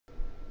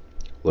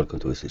Welcome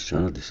to Wesley's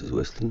channel. This is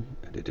Wesley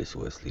and it is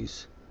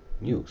Wesley's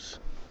News.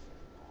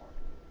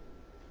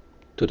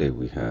 Today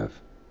we have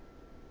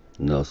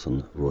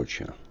Nelson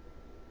Rocha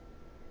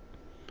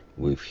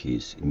with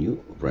his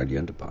new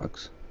Radiant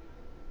box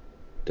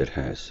that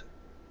has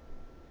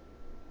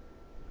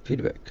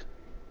feedback,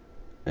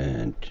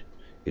 and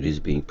it is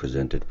being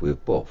presented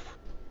with both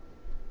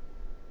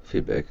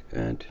feedback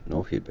and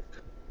no feedback.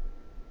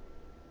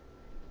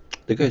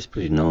 The guy is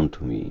pretty known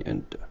to me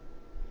and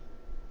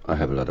I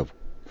have a lot of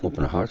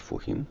open heart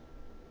for him.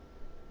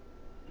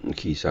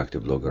 He's an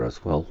active blogger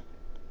as well.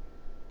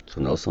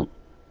 So Nelson,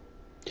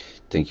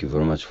 thank you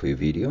very much for your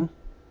video.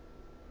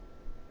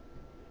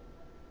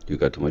 You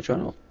got to my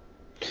channel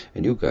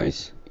and you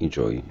guys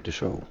enjoy the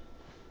show.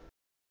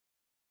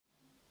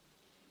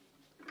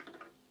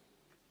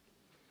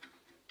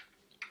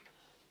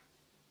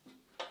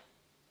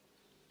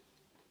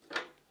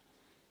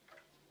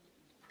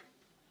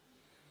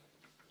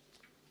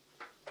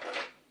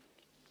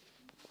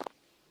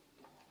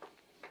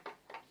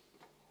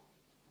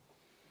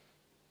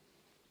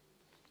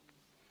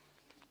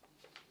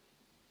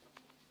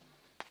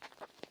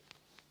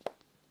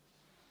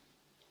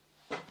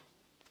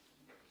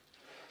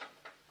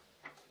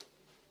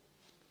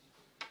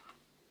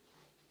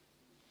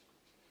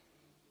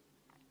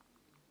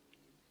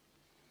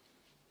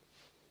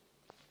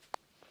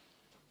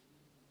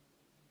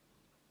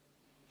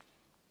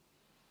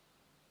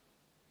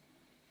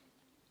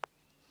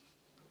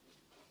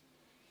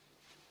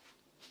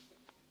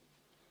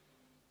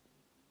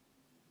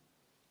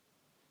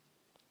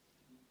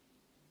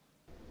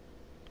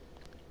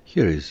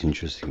 Here is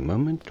interesting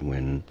moment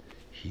when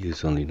he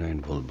used only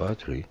 9-volt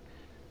battery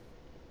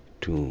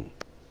to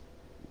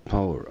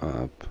power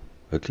up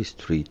at least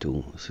 3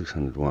 to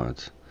 600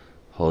 watts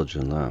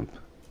halogen lamp,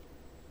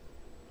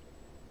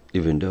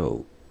 even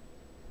though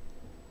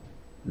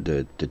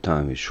the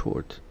time is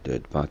short.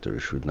 That battery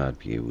should not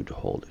be able to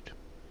hold it,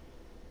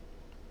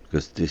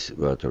 because this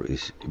battery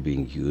is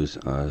being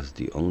used as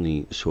the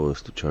only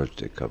source to charge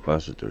the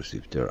capacitors,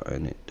 if there are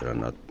any. There are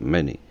not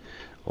many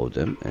of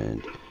them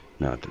and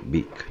not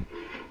big.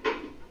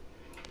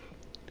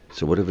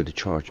 So whatever the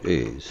charge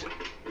is,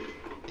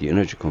 the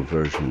energy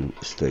conversion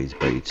stays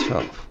by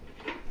itself.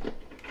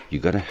 You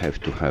gotta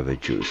have to have a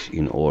juice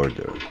in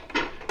order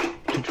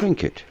to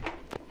drink it,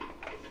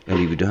 and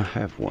if you don't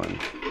have one,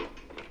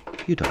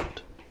 you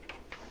don't.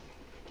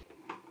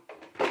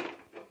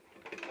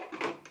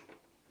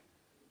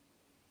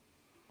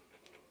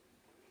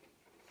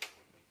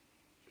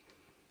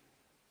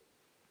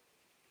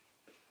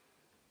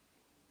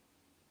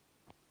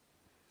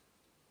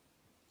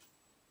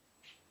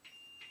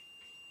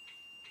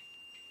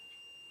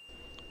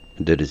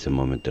 And that is the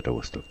moment that I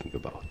was talking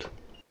about.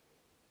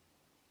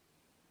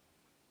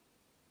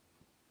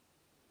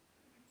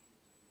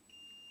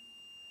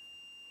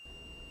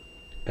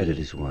 And that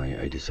is why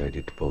I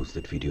decided to post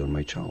that video on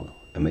my channel.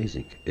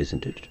 Amazing,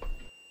 isn't it?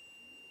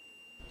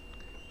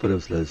 For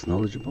those less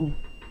knowledgeable,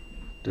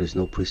 there is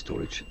no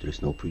pre-storage, there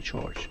is no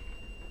pre-charge,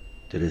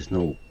 there is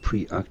no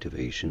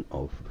pre-activation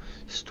of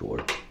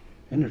stored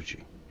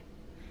energy.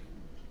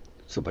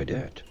 So by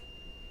that,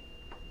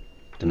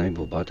 the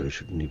 9-volt battery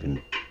shouldn't even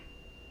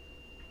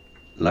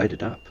light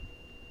it up.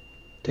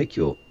 Take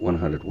your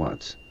 100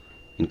 watts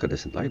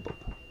incandescent light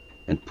bulb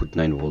and put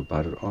 9-volt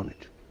battery on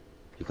it.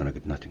 You're gonna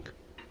get nothing.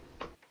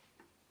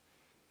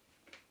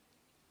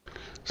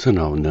 So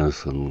now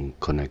Nelson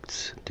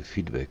connects the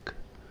feedback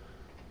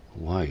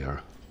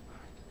wire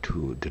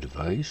to the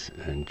device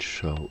and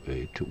show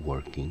it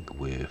working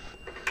with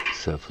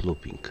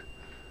self-looping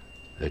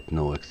at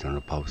no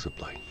external power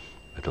supply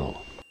at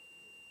all.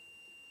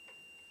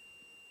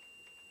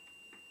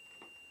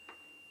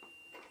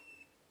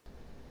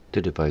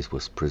 The device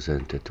was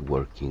presented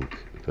working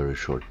a very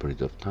short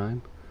period of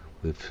time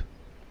with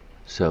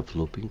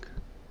self-looping,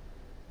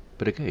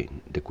 but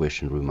again the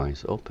question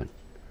remains open.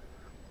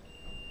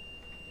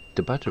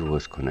 The battery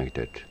was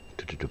connected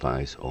to the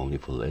device only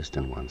for less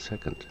than 1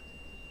 second.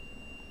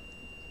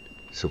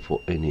 So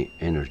for any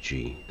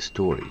energy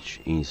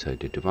storage inside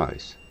the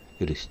device,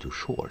 it is too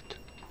short.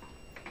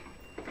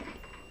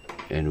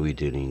 And we're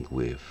dealing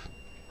with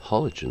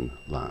halogen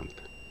lamp,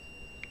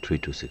 3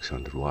 to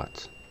 600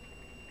 watts.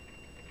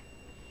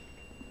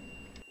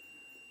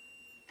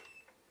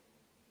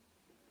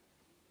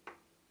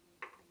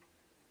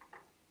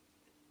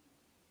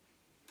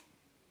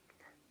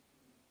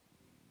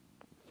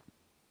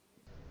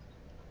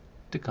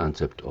 The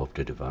concept of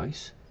the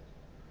device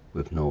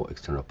with no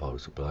external power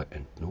supply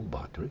and no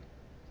battery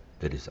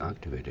that is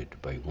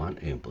activated by one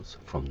impulse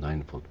from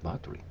 9-volt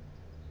battery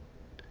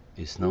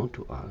is known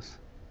to us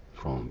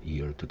from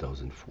year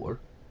 2004,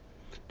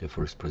 the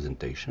first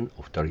presentation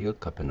of Dario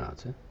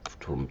Capenadze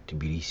from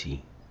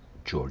Tbilisi,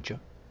 Georgia,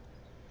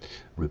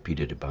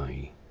 repeated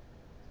by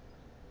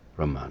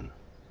Raman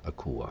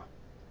Akua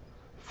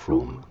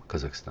from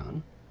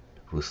Kazakhstan,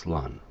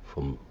 Ruslan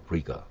from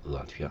Riga,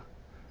 Latvia,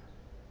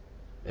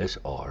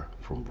 SR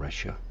from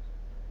Russia,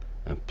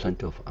 and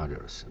plenty of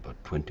others, about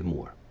 20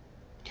 more.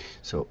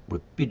 So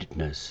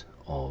repeatedness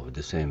of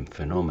the same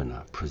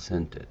phenomena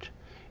presented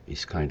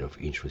is kind of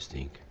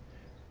interesting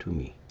to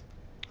me.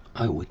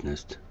 I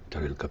witnessed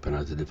Tyrell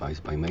Capena's device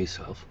by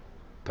myself,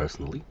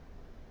 personally,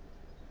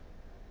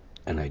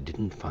 and I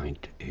didn't find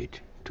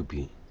it to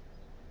be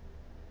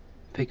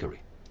fakery.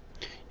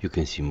 You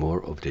can see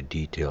more of the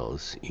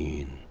details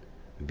in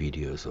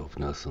videos of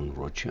Nelson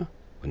Rocha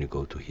when you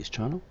go to his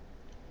channel.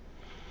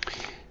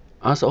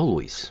 As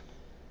always,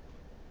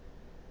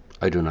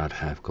 I do not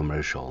have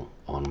commercial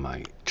on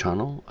my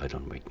channel. I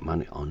don't make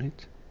money on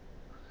it.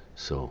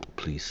 So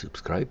please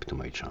subscribe to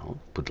my channel,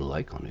 put a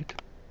like on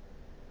it,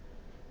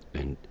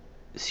 and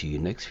see you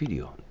next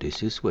video.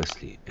 This is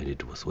Wesley, and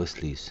it was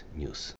Wesley's News.